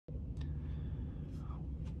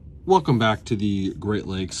Welcome back to the Great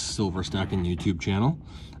Lakes Silver Stacking YouTube channel.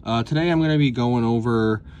 Today I'm going to be going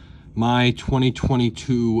over my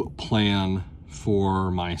 2022 plan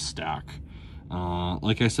for my stack.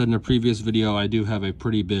 Like I said in a previous video, I do have a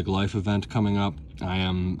pretty big life event coming up. I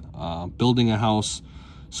am building a house,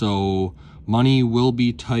 so money will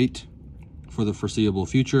be tight for the foreseeable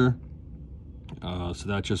future. So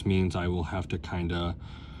that just means I will have to kind of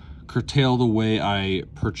curtail the way I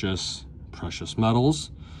purchase precious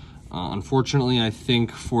metals. Unfortunately, I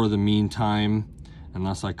think for the meantime,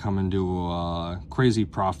 unless I come into crazy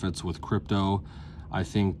profits with crypto, I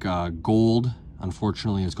think gold,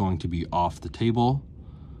 unfortunately, is going to be off the table,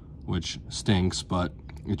 which stinks, but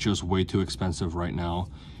it's just way too expensive right now.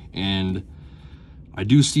 And I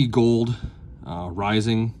do see gold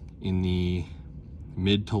rising in the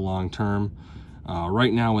mid to long term.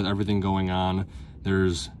 Right now, with everything going on,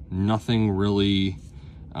 there's nothing really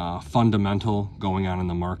fundamental going on in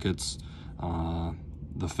the markets.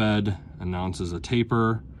 The Fed announces a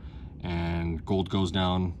taper and gold goes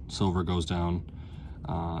down, silver goes down.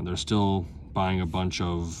 They're still buying a bunch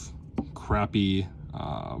of crappy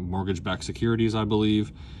mortgage-backed securities, I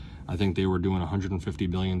believe. I think they were doing $150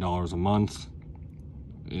 billion a month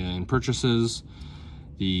in purchases.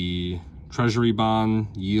 The treasury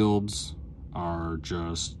bond yields are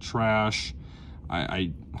just trash.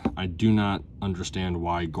 I do not understand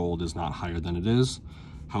why gold is not higher than it is.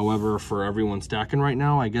 However, for everyone stacking right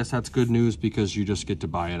now, I guess that's good news because you just get to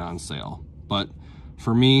buy it on sale. But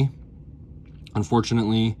for me,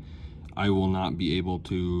 unfortunately, I will not be able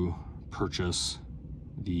to purchase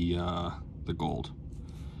the gold.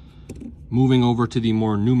 Moving over to the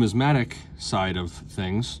more numismatic side of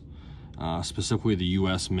things, specifically the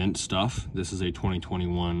US Mint stuff. This is a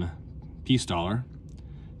 2021 peace dollar.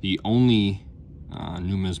 The only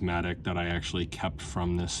numismatic that I actually kept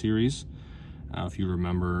from this series. If you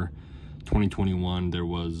remember 2021, there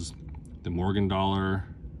was the Morgan dollar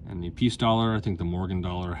and the peace dollar. I think the Morgan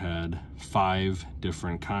dollar had 5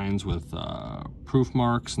 different kinds with proof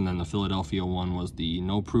marks, and then the Philadelphia one was the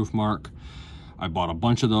no proof mark. I bought a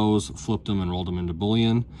bunch of those, flipped them and rolled them into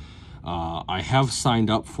bullion. I have signed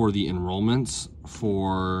up for the enrollments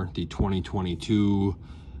for the 2022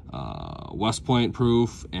 West Point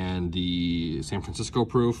proof and the San Francisco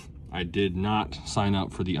proof. I did not sign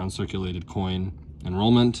up for the uncirculated coin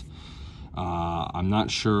enrollment. I'm not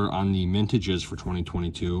sure on the mintages for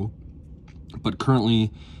 2022, but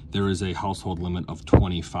currently there is a household limit of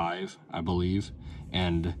 25, I believe.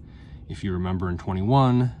 And if you remember in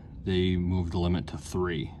 21, they moved the limit to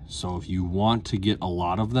 3. So if you want to get a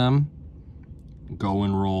lot of them, go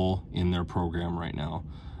enroll in their program right now.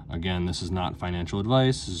 Again, this is not financial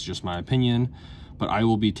advice, this is just my opinion, but I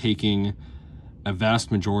will be taking a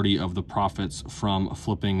vast majority of the profits from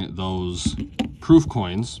flipping those proof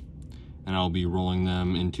coins, and I'll be rolling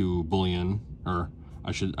them into bullion, or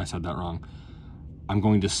I said that wrong. I'm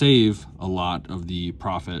going to save a lot of the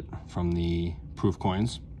profit from the proof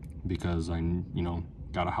coins because I,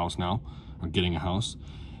 got a house now, or getting a house,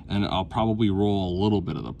 and I'll probably roll a little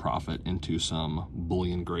bit of the profit into some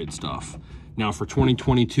bullion grade stuff. Now for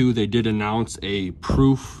 2022, they did announce a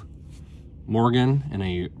proof Morgan and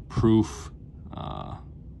a proof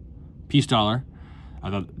peace dollar. I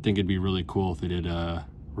think it'd be really cool if they did a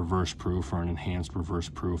reverse proof or an enhanced reverse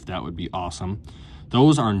proof. That would be awesome.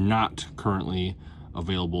 Those are not currently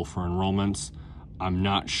available for enrollments. I'm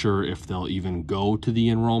not sure if they'll even go to the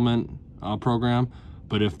enrollment program,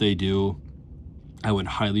 but if they do, I would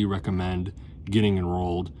highly recommend getting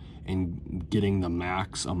enrolled and getting the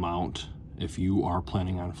max amount if you are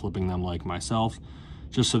planning on flipping them like myself,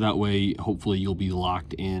 just so that way hopefully you'll be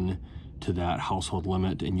locked in to that household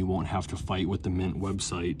limit and you won't have to fight with the Mint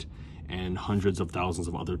website and hundreds of thousands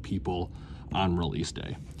of other people on release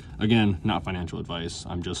day. Again, not financial advice.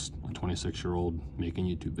 I'm just a 26-year-old making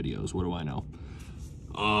YouTube videos. What do I know?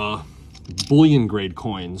 Bullion grade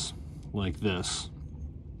coins like this.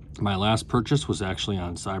 My last purchase was actually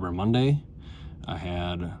on Cyber Monday. I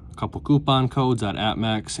had a couple coupon codes at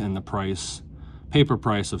APMEX, and the paper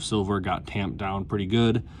price of silver got tamped down pretty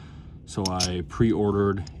good. So I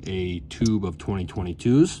pre-ordered a tube of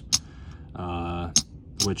 2022s,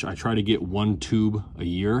 which I try to get 1 tube a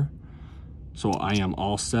year. So I am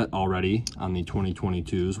all set already on the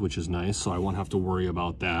 2022s, which is nice. So I won't have to worry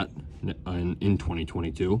about that in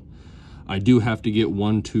 2022. I do have to get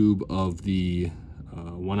 1 tube of the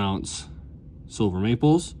 1 ounce silver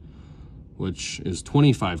maples, which is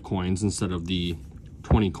 25 coins instead of the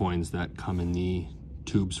 20 coins that come in the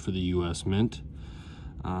tubes for the US Mint.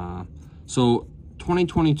 So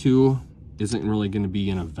 2022 isn't really going to be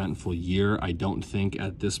an eventful year, I don't think,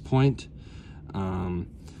 at this point.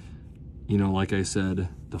 You know, like I said,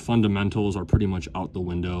 the fundamentals are pretty much out the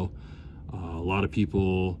window. A lot of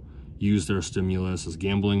people use their stimulus as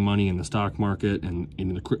gambling money in the stock market and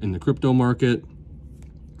in the crypto market.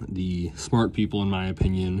 The smart people, in my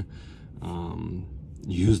opinion,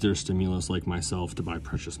 use their stimulus, like myself, to buy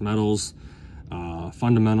precious metals.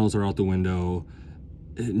 Fundamentals are out the window.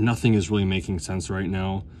 Nothing is really making sense right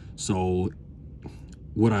now. So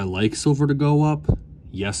would I like silver to go up?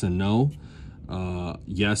 Yes and no.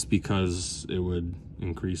 Yes, because it would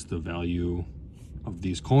increase the value of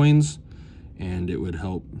these coins and it would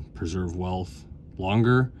help preserve wealth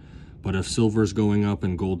longer. But if silver's going up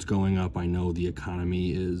and gold's going up, I know the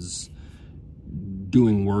economy is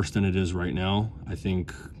doing worse than it is right now. I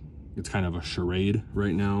think it's kind of a charade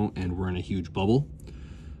right now and we're in a huge bubble.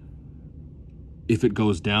 If it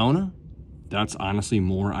goes down, that's honestly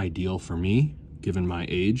more ideal for me, given my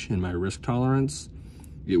age and my risk tolerance.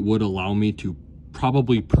 It would allow me to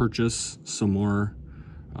probably purchase some more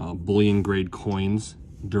bullion grade coins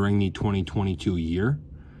during the 2022 year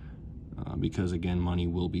because, again, money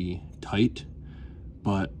will be tight.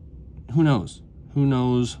 But who knows? Who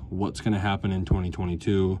knows what's going to happen in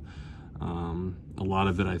 2022? A lot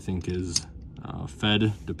of it, I think, is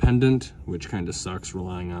Fed dependent, which kind of sucks,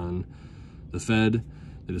 relying on the Fed,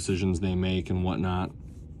 the decisions they make and whatnot.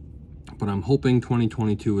 But I'm hoping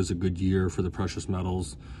 2022 is a good year for the precious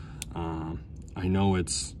metals. I know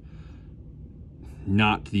it's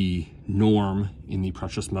not the norm in the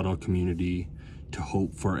precious metal community to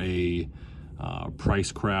hope for a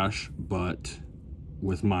price crash, but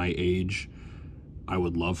with my age, I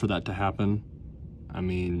would love for that to happen. I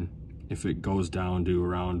mean, if it goes down to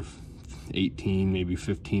around 18, maybe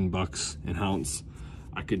 15 bucks an ounce,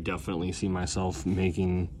 I could definitely see myself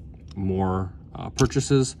making more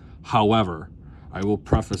purchases. However, I will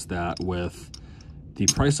preface that with the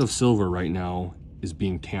price of silver right now is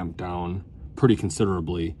being tamped down pretty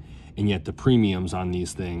considerably, and yet the premiums on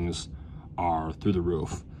these things are through the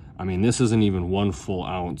roof. I mean, this isn't even 1 full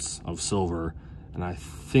ounce of silver, and I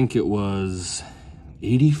think it was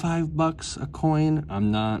 85 bucks a coin.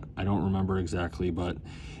 I don't remember exactly, but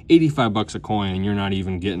 85 bucks a coin, and you're not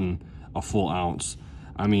even getting a full ounce.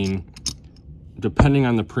 I mean, depending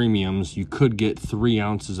on the premiums, you could get 3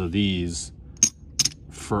 ounces of these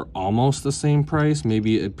for almost the same price.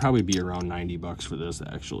 Maybe it'd probably be around 90 bucks for this,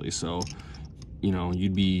 actually. So, you know,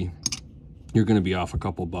 you're going to be off a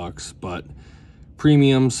couple bucks, but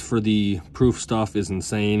premiums for the proof stuff is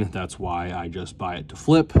insane. That's why I just buy it to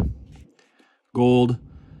flip. Gold,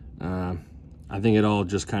 I think it all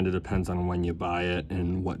just kind of depends on when you buy it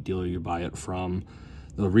and what dealer you buy it from.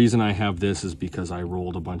 The reason I have this is because I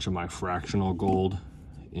rolled a bunch of my fractional gold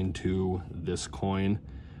into this coin.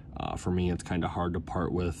 For me, it's kind of hard to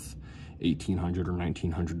part with $1,800 or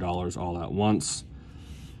 $1,900 all at once.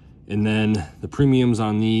 And then the premiums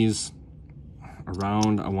on these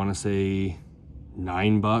around, I want to say,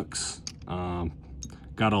 9 bucks.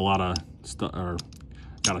 Got a lot of stuff, or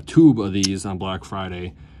got a tube of these on Black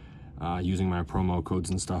Friday using my promo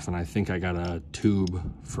codes and stuff, and I think I got a tube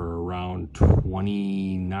for around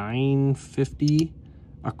 $29.50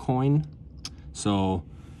 a coin. So,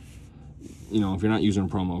 you know, if you're not using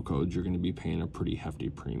promo codes, you're going to be paying a pretty hefty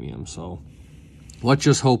premium. So let's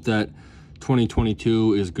just hope that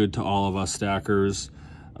 2022 is good to all of us stackers.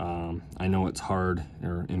 I know it's hard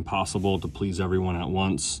or impossible to please everyone at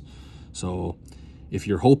once. So if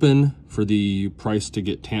you're hoping for the price to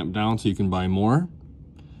get tamped down so you can buy more,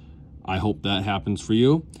 I hope that happens for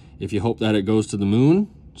you. If you hope that it goes to the moon,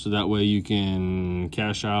 so that way you can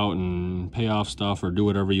cash out and pay off stuff or do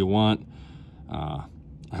whatever you want,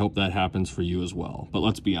 I hope that happens for you as well. But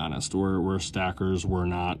let's be honest, we're stackers. We're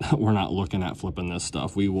not looking at flipping this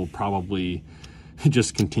stuff. We will probably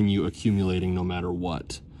just continue accumulating no matter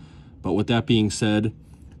what. But with that being said,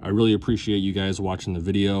 I really appreciate you guys watching the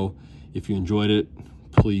video. If you enjoyed it,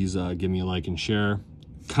 please give me a like and share.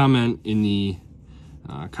 Comment in the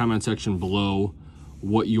comment section below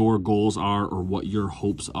what your goals are or what your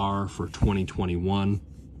hopes are for 2021.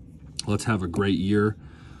 Let's have a great year.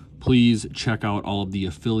 Please check out all of the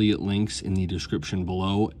affiliate links in the description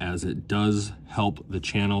below, as it does help the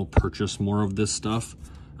channel purchase more of this stuff,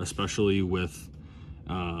 especially with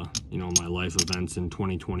you know, my life events in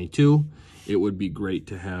 2022. It would be great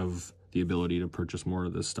to have the ability to purchase more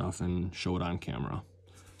of this stuff and show it on camera.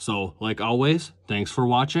 So, like always, thanks for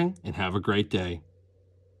watching and have a great day.